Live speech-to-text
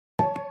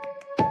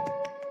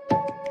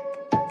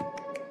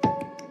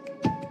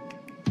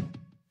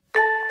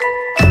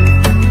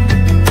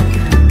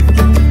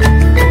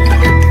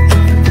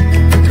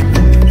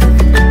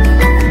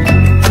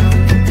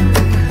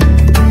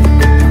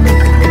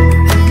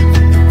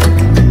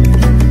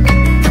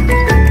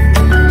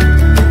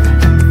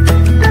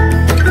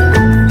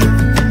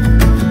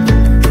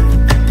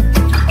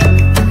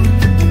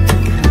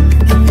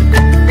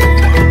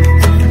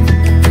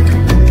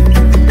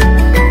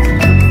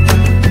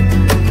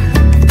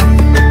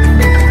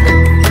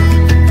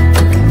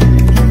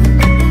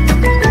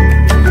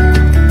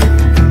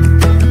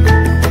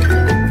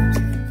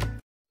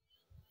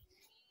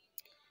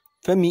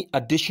Femi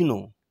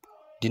Adesina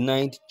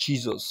denied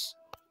Jesus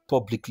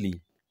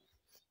publicly.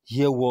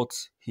 Hear what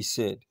he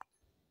said.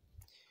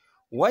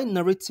 While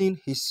narrating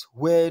his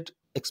weird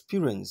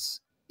experience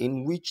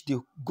in which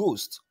the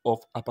ghost of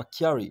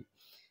Abakari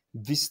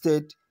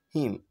visited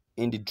him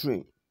in the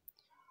dream,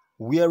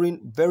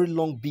 wearing very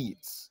long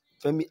beads,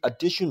 Femi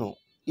Adesina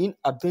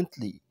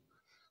inadvertently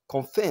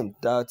confirmed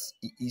that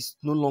he is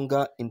no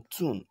longer in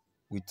tune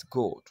with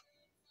God.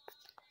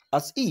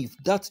 As if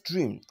that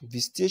dream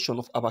visitation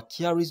of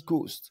Abakari's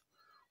ghost,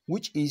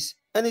 which is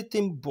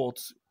anything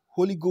but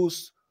Holy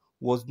Ghost,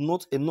 was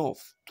not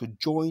enough to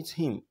join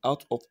him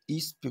out of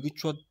his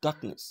spiritual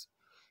darkness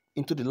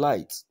into the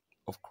light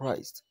of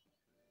Christ.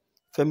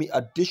 Femi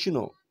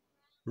Adesina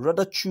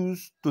rather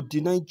chose to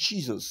deny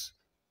Jesus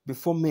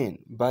before men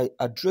by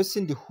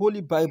addressing the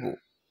Holy Bible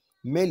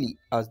merely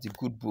as the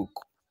good book.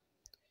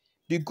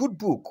 The good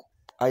book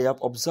I have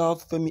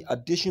observed Femi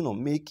Adesina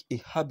make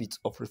a habit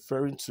of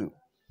referring to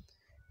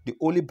the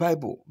Holy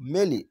Bible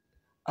merely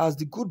as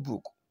the good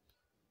book,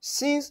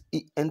 since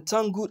he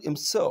entangled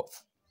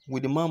himself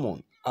with the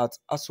Mammon at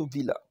Aso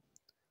Villa.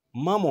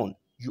 Mammon,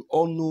 you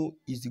all know,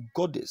 is the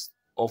goddess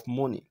of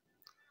money,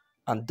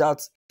 and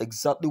that's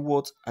exactly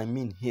what I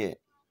mean here.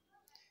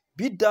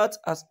 Be that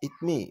as it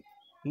may,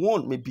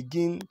 one may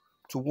begin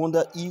to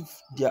wonder if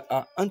there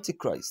are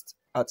antichrists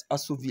at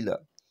Aso Villa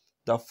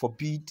that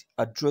forbid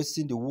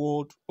addressing the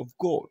word of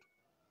God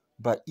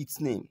by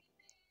its name.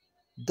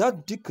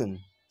 That deacon,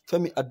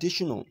 Femi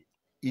Adesina,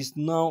 is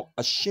now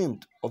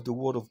ashamed of the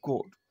word of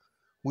God,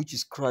 which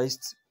is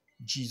Christ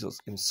Jesus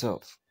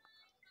himself.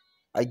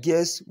 I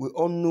guess we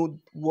all know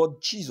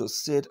what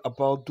Jesus said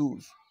about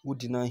those who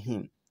deny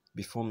him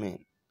before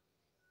men.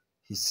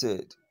 He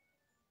said,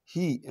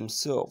 he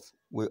himself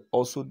will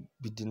also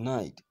be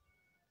denied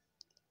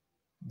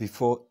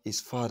before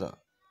his Father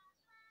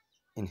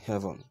in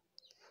heaven.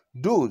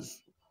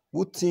 Those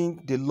who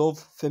think they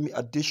love Femi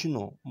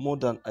Adesina more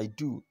than I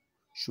do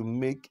should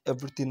make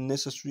everything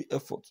necessary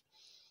effort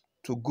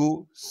to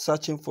go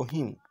searching for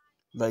him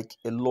like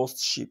a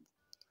lost sheep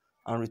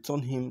and return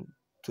him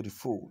to the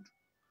fold.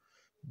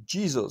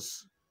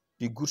 Jesus,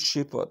 the Good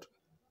Shepherd,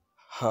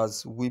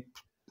 has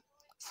wept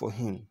for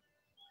him.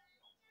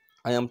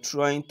 I am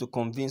trying to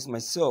convince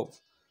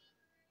myself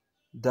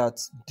that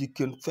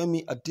Deacon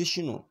Femi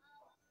Adesina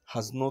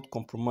has not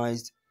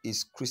compromised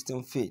his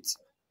Christian faith.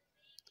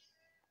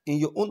 In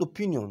your own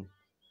opinion,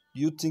 do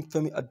you think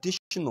Femi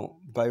Adesina,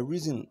 by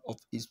reason of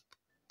his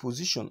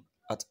position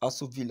at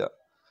Aso Villa,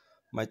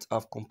 might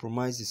have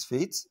compromised his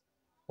faith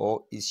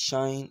or his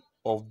shine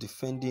of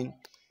defending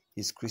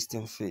his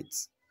Christian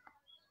faith?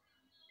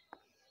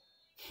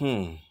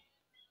 Femi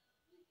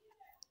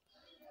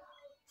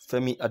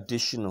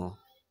Adesina,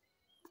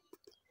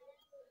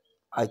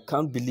 I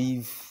can't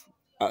believe,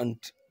 and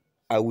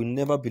I will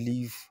never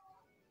believe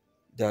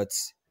that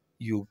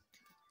you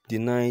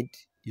denied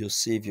your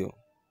Savior.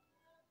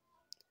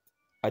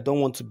 I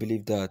don't want to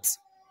believe that,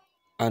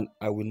 and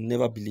I will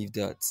never believe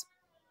that.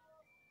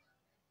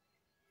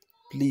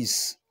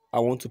 Please, I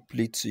want to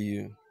plead to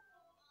you.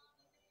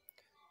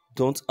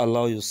 Don't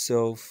allow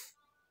yourself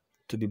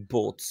to be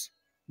bought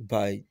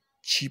by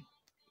cheap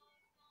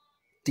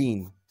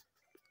thing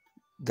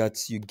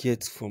that you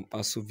get from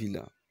Aso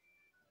Villa.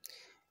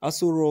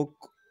 Aso Rock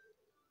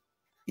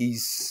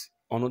is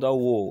another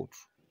world.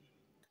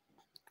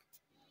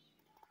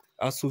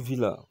 Aso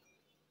Villa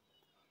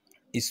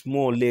is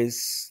more or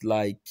less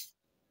like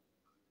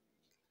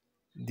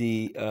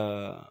the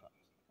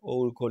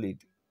what we call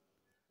it,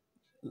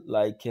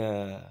 like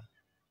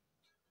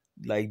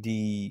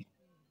the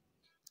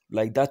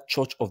like that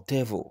church of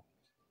devil.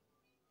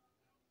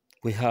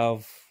 We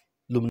have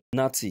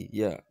Illuminati,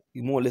 yeah,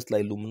 more or less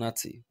like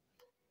Illuminati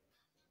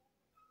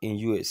in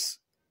US.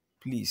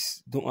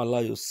 Please don't allow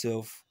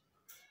yourself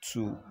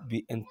to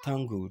be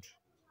entangled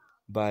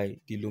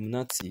by the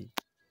Illuminati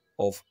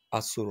of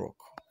Aso Rock.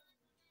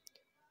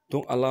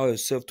 Don't allow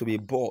yourself to be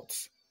bought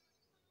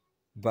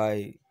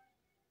by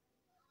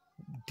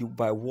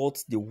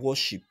what they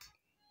worship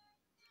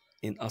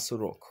in Aso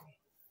Rock.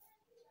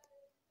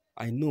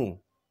 I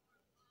know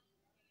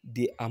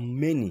there are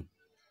many,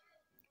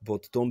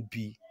 but don't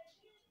be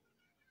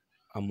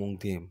among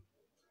them.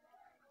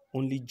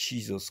 Only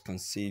Jesus can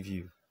save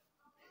you,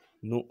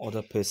 no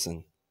other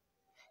person.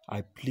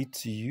 I plead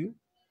to you,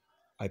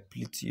 I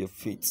plead to your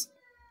faith,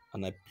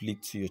 and I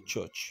plead to your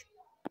church.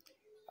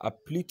 I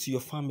plead to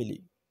your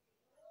family.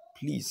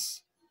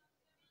 Please,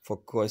 for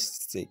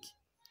Christ's sake,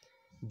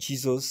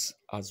 Jesus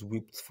has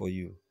wept for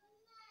you.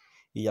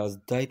 He has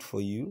died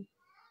for you.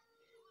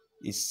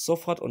 He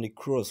suffered on the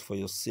cross for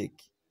your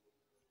sake.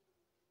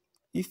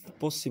 If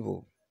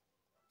possible,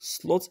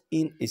 slot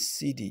in a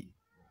CD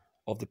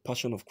of the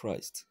Passion of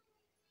Christ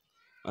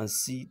and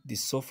see the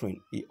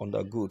suffering he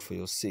underwent for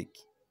your sake.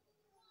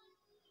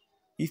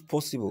 If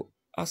possible,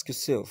 ask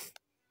yourself,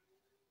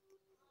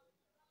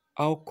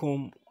 how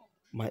come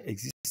my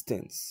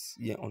existence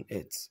here on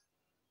earth?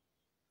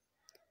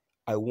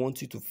 I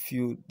want you to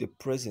feel the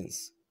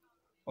presence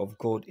of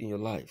God in your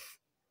life.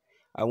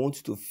 I want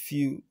you to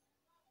feel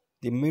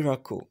the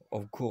miracle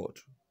of God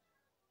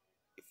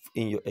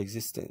in your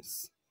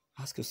existence,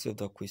 ask yourself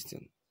that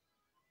question.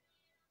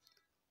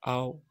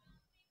 How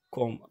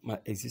come my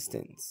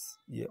existence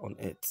here on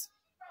earth?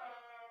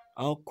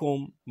 How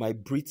come my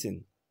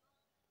breathing?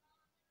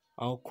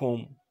 How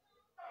come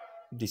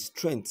the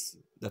strength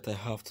that I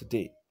have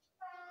today?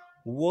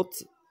 What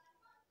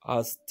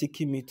has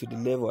taken me to the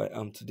level I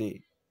am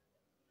today?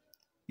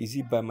 Is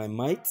it by my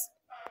might?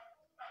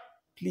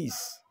 Please,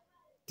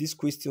 these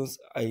questions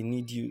I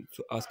need you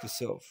to ask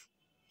yourself.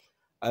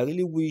 I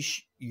really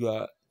wish you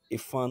are a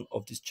fan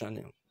of this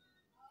channel.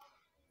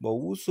 But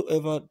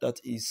whosoever that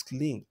is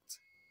linked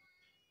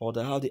or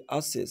that have the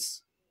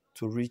access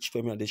to reach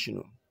Femi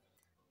Adesina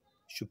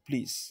should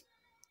please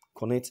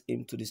connect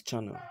him to this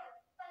channel.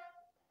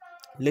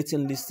 Let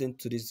him listen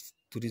to this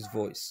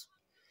voice.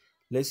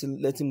 Let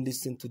him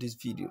listen to this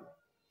video.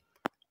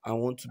 I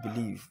want to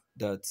believe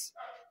that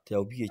there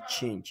will be a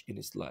change in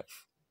his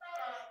life.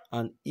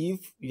 And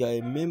if you are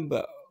a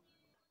member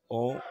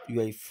or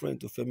you are a friend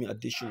to Femi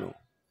Adesina,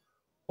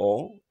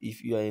 or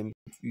if you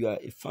are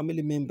a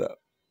family member,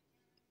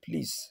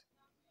 please,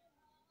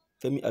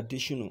 Femi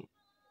Adesina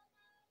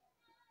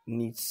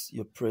needs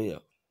your prayer.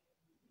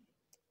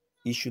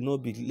 He should not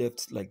be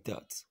left like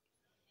that.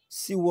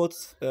 See what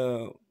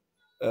the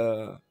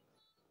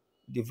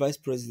Vice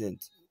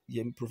President,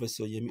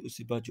 Professor Yemi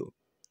Osibajo,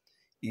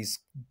 is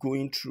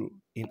going through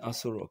in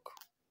Aso Rock.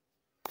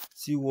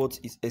 See what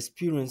he's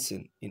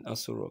experiencing in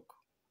Aso Rock.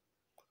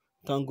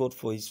 Thank God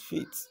for his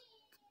faith.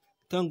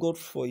 Thank God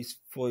for the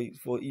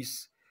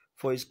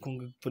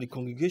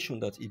congregation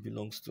that he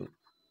belongs to.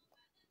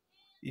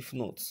 If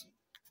not,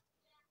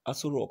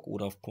 Aso Rock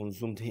would have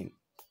consumed him.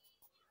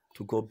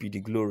 To God be the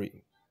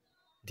glory.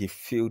 They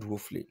failed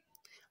woefully,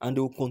 and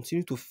they will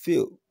continue to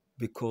fail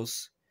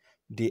because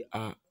they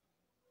are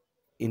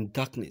in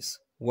darkness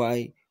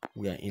while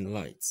we are in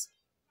light.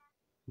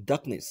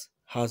 Darkness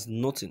has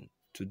nothing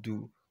to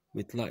do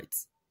with light,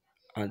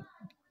 and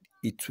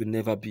it will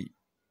never be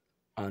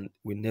and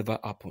will never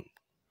happen.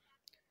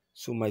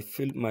 So my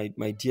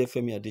dear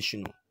Femi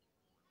Adesina,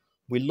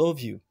 we love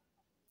you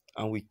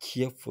and we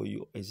care for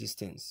your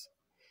existence.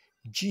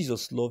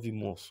 Jesus loves you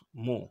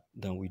more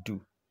than we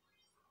do.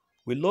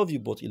 We love you,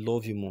 but he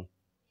loves you more.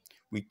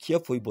 We care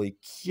for you, but he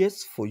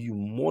cares for you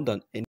more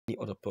than any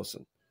other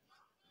person.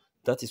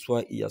 That is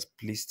why he has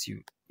placed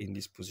you in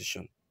this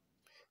position.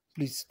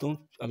 Please don't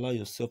allow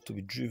yourself to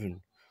be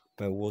driven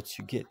by what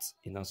you get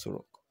in Aso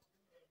Rock,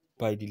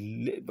 by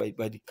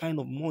the kind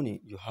of money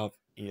you have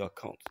in your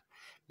account,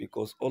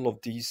 because all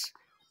of these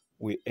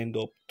will end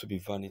up to be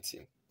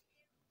vanity.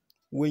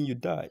 When you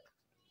die,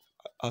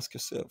 ask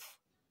yourself,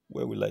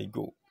 where will I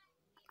go?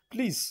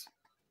 Please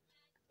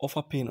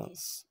offer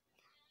penance.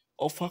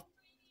 Offer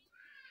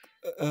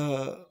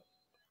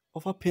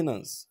offer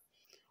penance.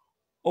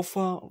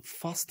 Offer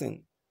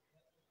fasting.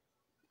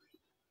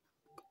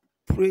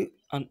 Pray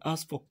and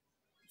ask for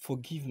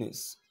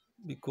forgiveness,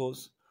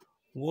 because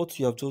what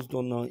you have just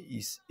done now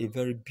is a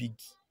very big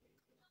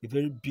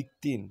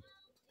thing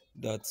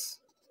that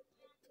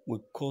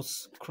will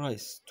cause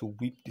Christ to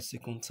weep the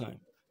second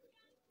time.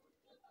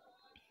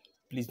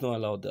 Please don't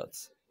allow that.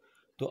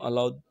 Don't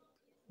allow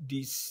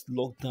this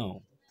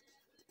lockdown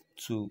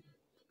to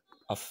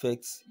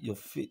affect your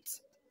faith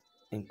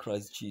in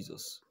Christ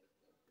Jesus.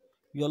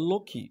 You are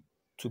lucky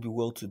to be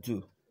well to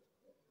do.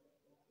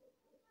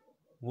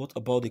 What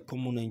about the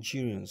common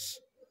Nigerians?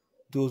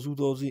 Those who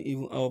doesn't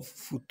even have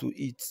food to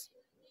eat.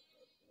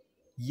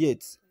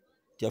 Yet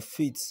their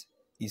faith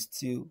is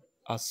still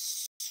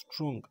as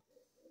strong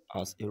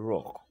as a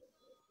rock.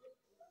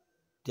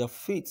 Their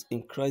faith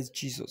in Christ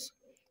Jesus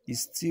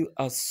is still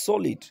as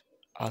solid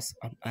as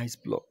an ice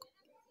block.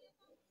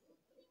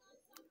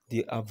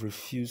 They have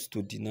refused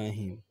to deny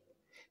him.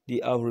 They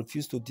have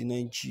refused to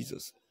deny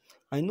Jesus.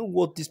 I know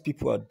what these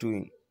people are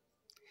doing.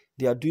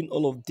 They are doing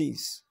all of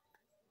this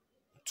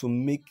to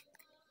make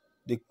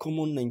the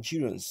common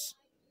Nigerians,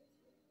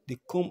 the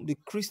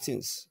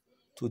Christians,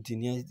 to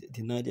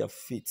deny their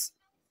faith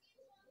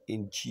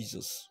in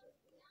Jesus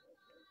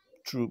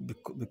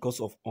because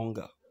of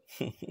hunger.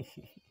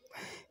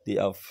 They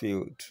have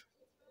failed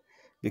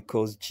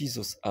because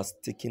Jesus has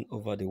taken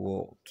over the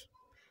world.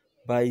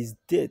 By his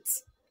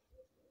death,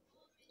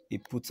 he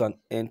put an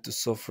end to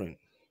suffering.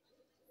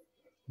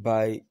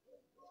 By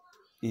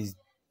his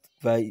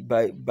by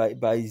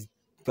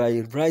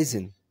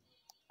rising,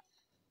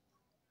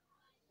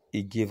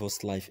 he gave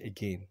us life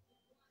again.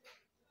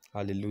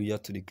 Hallelujah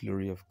to the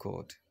glory of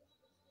God.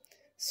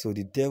 So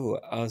the devil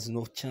has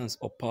no chance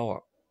or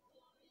power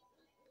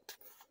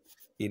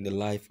in the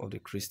life of the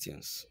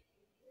Christians.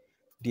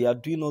 They are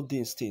doing all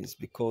these things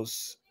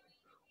because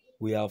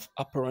we have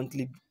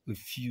apparently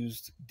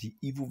refused the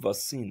evil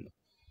vaccine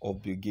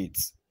of Bill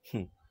Gates.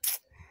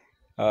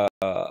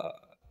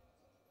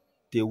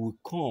 They will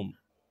come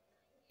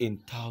in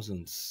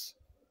thousands,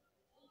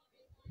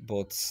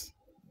 but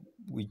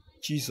with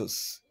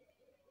Jesus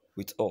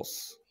with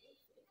us,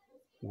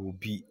 will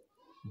be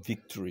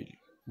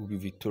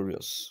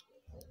victorious.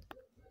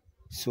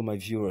 So my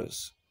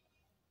viewers,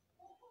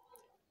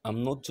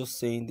 I'm not just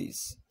saying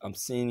this, I'm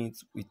saying it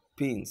with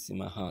pains in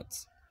my heart.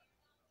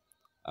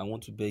 I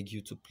want to beg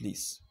you to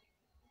please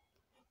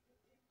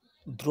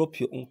drop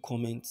your own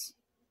comments,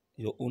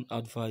 your own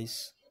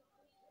advice,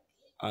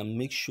 and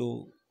make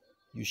sure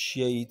you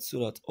share it so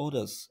that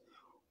others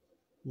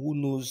who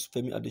knows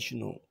Femi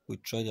Adesina will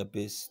try their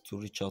best to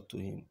reach out to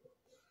him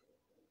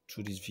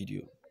through this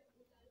video.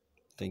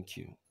 Thank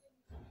you.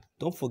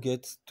 Don't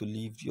forget to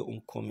leave your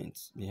own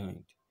comments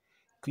behind.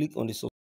 Click on the